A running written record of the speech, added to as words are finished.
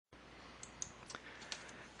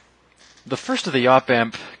The first of the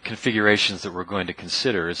op-amp configurations that we're going to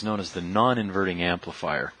consider is known as the non-inverting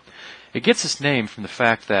amplifier. It gets its name from the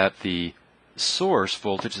fact that the source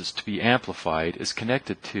voltage that's to be amplified is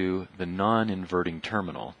connected to the non-inverting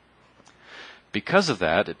terminal. Because of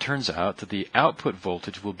that, it turns out that the output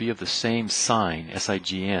voltage will be of the same sign,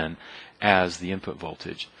 SIGN, as the input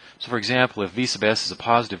voltage. So for example, if V sub S is a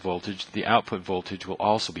positive voltage, the output voltage will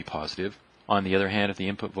also be positive. On the other hand, if the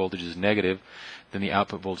input voltage is negative, then the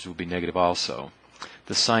output voltage will be negative also.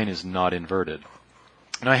 The sign is not inverted.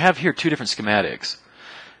 Now I have here two different schematics.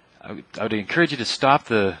 I would encourage you to stop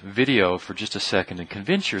the video for just a second and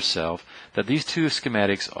convince yourself that these two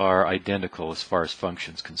schematics are identical as far as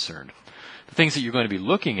function is concerned. The things that you're going to be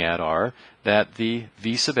looking at are that the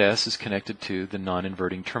V sub S is connected to the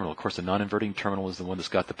non-inverting terminal. Of course, the non-inverting terminal is the one that's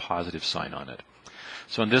got the positive sign on it.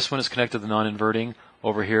 So in this one it's connected to the non-inverting.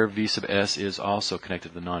 Over here, V sub S is also connected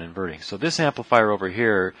to the non-inverting. So this amplifier over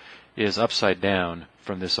here is upside down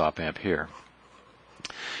from this op-amp here.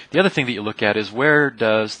 The other thing that you look at is where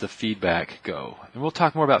does the feedback go? And we'll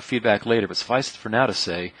talk more about feedback later, but suffice it for now to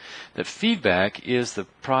say that feedback is the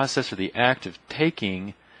process or the act of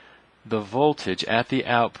taking the voltage at the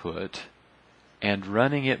output and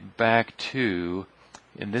running it back to,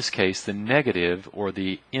 in this case, the negative or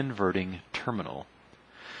the inverting terminal.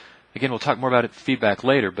 Again, we'll talk more about feedback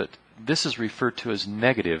later, but this is referred to as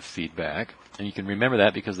negative feedback, and you can remember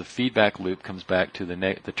that because the feedback loop comes back to the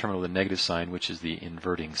terminal of the negative sign, which is the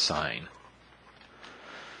inverting sign.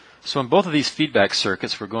 So in both of these feedback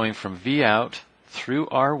circuits, we're going from V out through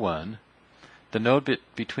R1. The node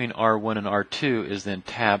between R1 and R2 is then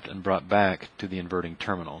tapped and brought back to the inverting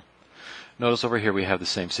terminal. Notice over here we have the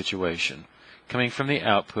same situation. Coming from the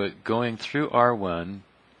output, going through R1,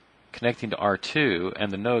 connecting to R2,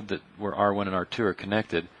 and the node where R1 and R2 are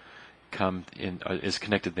connected is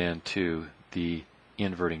connected then to the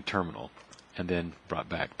inverting terminal and then brought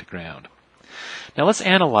back to ground. Now let's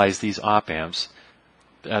analyze these op-amps,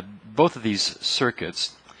 both of these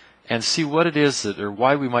circuits, and see what it is or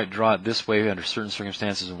why we might draw it this way under certain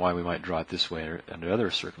circumstances and why we might draw it this way under other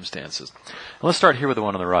circumstances. Now let's start here with the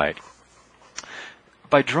one on the right.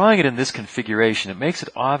 By drawing it in this configuration, it makes it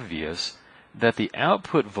obvious that the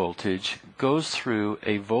output voltage goes through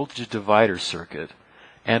a voltage divider circuit,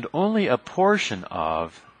 and only a portion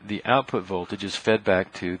of the output voltage is fed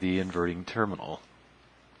back to the inverting terminal.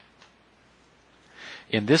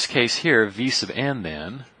 In this case here, V sub n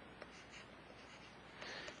then,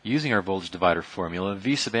 using our voltage divider formula,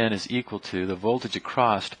 V sub n is equal to the voltage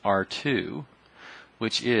across R2,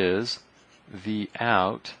 which is V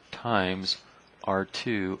out times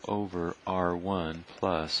R2 over R1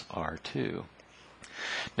 plus R2.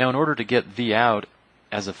 Now in order to get V out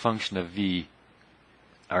as a function of V,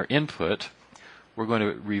 our input, we're going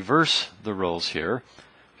to reverse the roles here,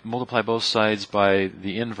 multiply both sides by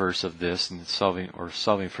the inverse of this, and solving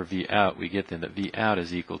for V out, we get then that V out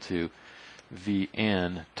is equal to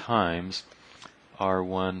Vn times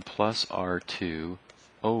R1 plus R2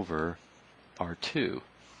 over R2.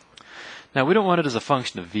 Now we don't want it as a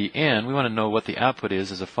function of Vn, we want to know what the output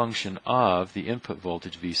is as a function of the input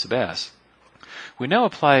voltage V sub S. We now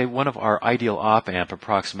apply one of our ideal op-amp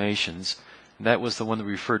approximations. That was the one that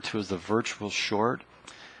we referred to as the virtual short,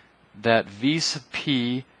 that V sub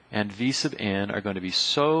P and V sub n are going to be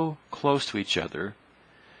so close to each other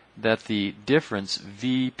that the difference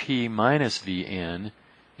Vp minus Vn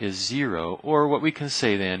is 0, or what we can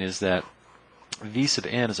say then is that V sub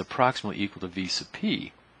n is approximately equal to V sub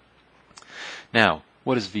P. Now,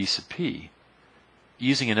 what is V sub P?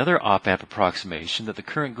 Using another op-amp approximation that the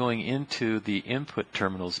current going into the input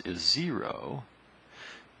terminals is 0,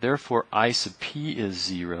 therefore I sub P is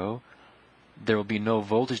 0. There will be no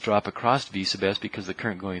voltage drop across V sub S because the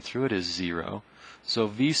current going through it is 0. So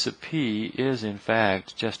V sub P is in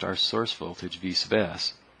fact just our source voltage V sub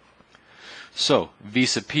S. So V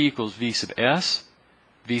sub P equals V sub S,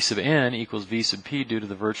 V sub n equals V sub P due to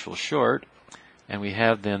the virtual short, and we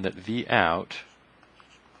have then that V out,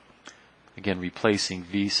 again replacing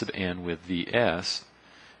V sub n with Vs,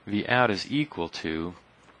 V out is equal to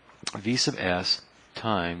V sub S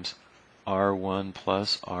times R1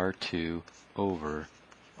 plus R2 over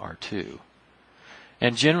R2.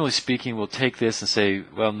 And generally speaking, we'll take this and say,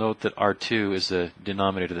 well, note that R2 is a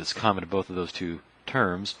denominator that's common to both of those two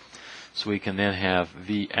terms, so we can then have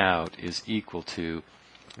V out is equal to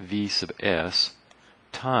V sub S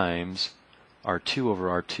times R2 over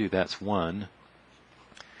R2, that's 1,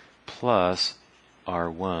 plus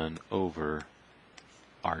R1 over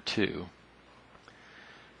R2.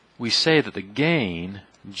 We say that the gain,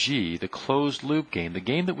 G, the closed loop gain, the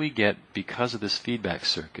gain that we get because of this feedback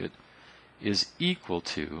circuit, is equal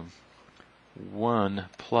to 1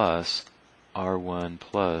 plus R1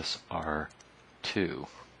 plus R2.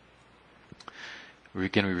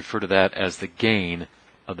 Again, we refer to that as the gain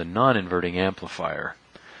of the non-inverting amplifier.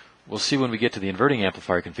 We'll see when we get to the inverting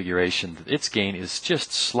amplifier configuration that its gain is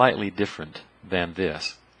just slightly different than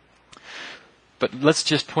this. But let's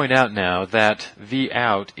just point out now that V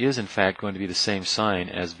out is in fact going to be the same sign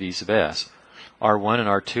as V sub s. R1 and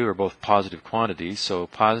R2 are both positive quantities, so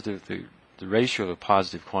positive, the ratio of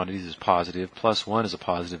positive quantities is positive, plus 1 is a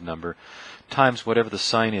positive number, times whatever the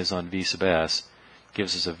sign is on V sub s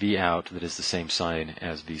gives us a V out that is the same sign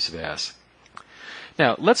as V sub s.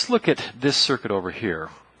 Now let's look at this circuit over here.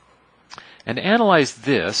 And to analyze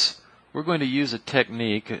this, we're going to use a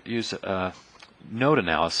technique, use node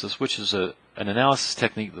analysis, which is an analysis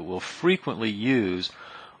technique that we'll frequently use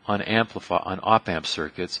on op-amp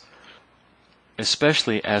circuits,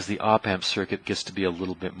 especially as the op-amp circuit gets to be a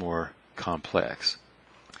little bit more complex.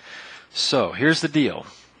 So here's the deal.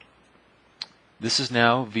 This is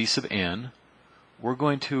now V sub n. We're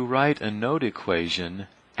going to write a node equation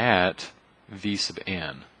at V sub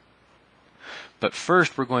n. But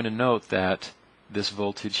first we're going to note that this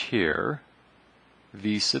voltage here,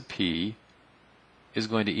 V sub p, is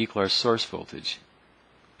going to equal our source voltage.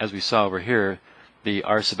 As we saw over here, the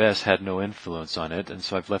R sub s had no influence on it, and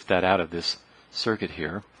so I've left that out of this circuit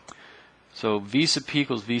here. So V sub p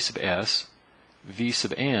equals V sub s, V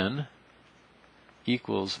sub n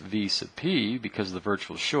equals V sub p because of the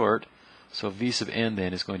virtual short, so V sub n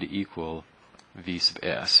then is going to equal V sub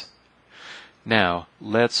s. Now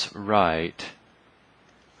let's write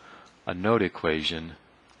a node equation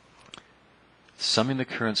summing the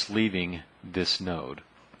currents leaving this node.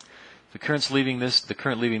 The current leaving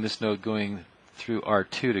this node going through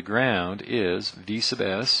R2 to ground is V sub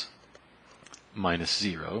s minus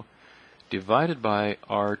 0 divided by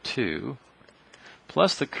R2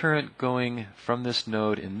 plus the current going from this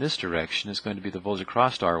node in this direction is going to be the voltage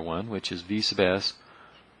across R1, which is V sub s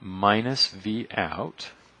minus V out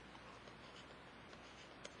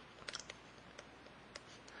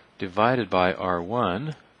divided by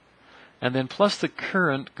R1, and then plus the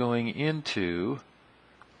current going into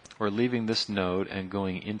or leaving this node and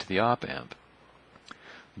going into the op-amp.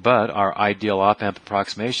 But our ideal op-amp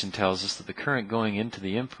approximation tells us that the current going into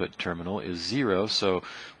the input terminal is 0, so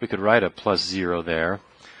we could write a plus 0 there.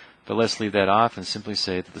 But let's leave that off and simply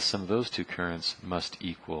say that the sum of those two currents must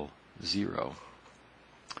equal 0.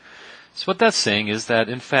 So what that's saying is that,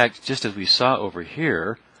 in fact, just as we saw over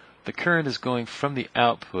here, the current is going from the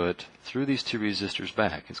output through these two resistors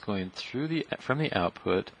back. It's going from the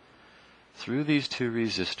output through these two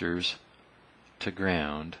resistors to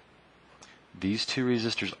ground. These two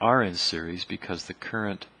resistors are in series because the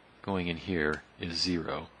current going in here is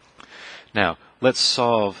 0. Now, let's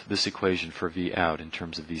solve this equation for V out in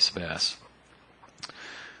terms of V sub s.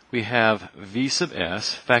 We have V sub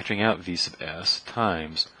s, factoring out V sub s,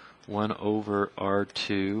 times 1 over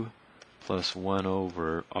R2 plus 1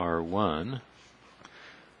 over R1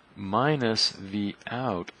 minus V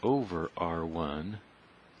out over R1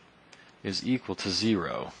 is equal to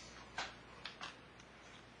 0.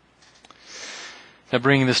 Now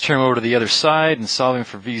bringing this term over to the other side and solving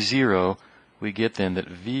for V0, we get then that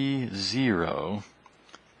V0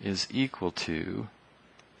 is equal to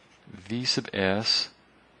V sub s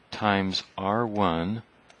times R1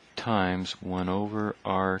 times 1 over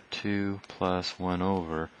R2 plus 1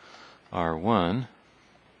 over R1,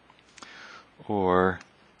 or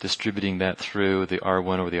distributing that through, the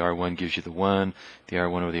R1 over the R1 gives you the 1, the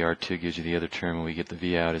R1 over the R2 gives you the other term, and we get the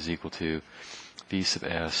V out is equal to V sub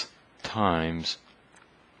s times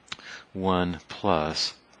 1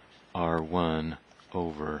 plus R1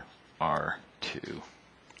 over R2.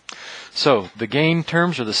 So the gain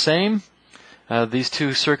terms are the same. These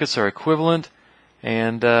two circuits are equivalent,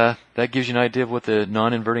 and that gives you an idea of what the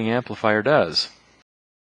non-inverting amplifier does.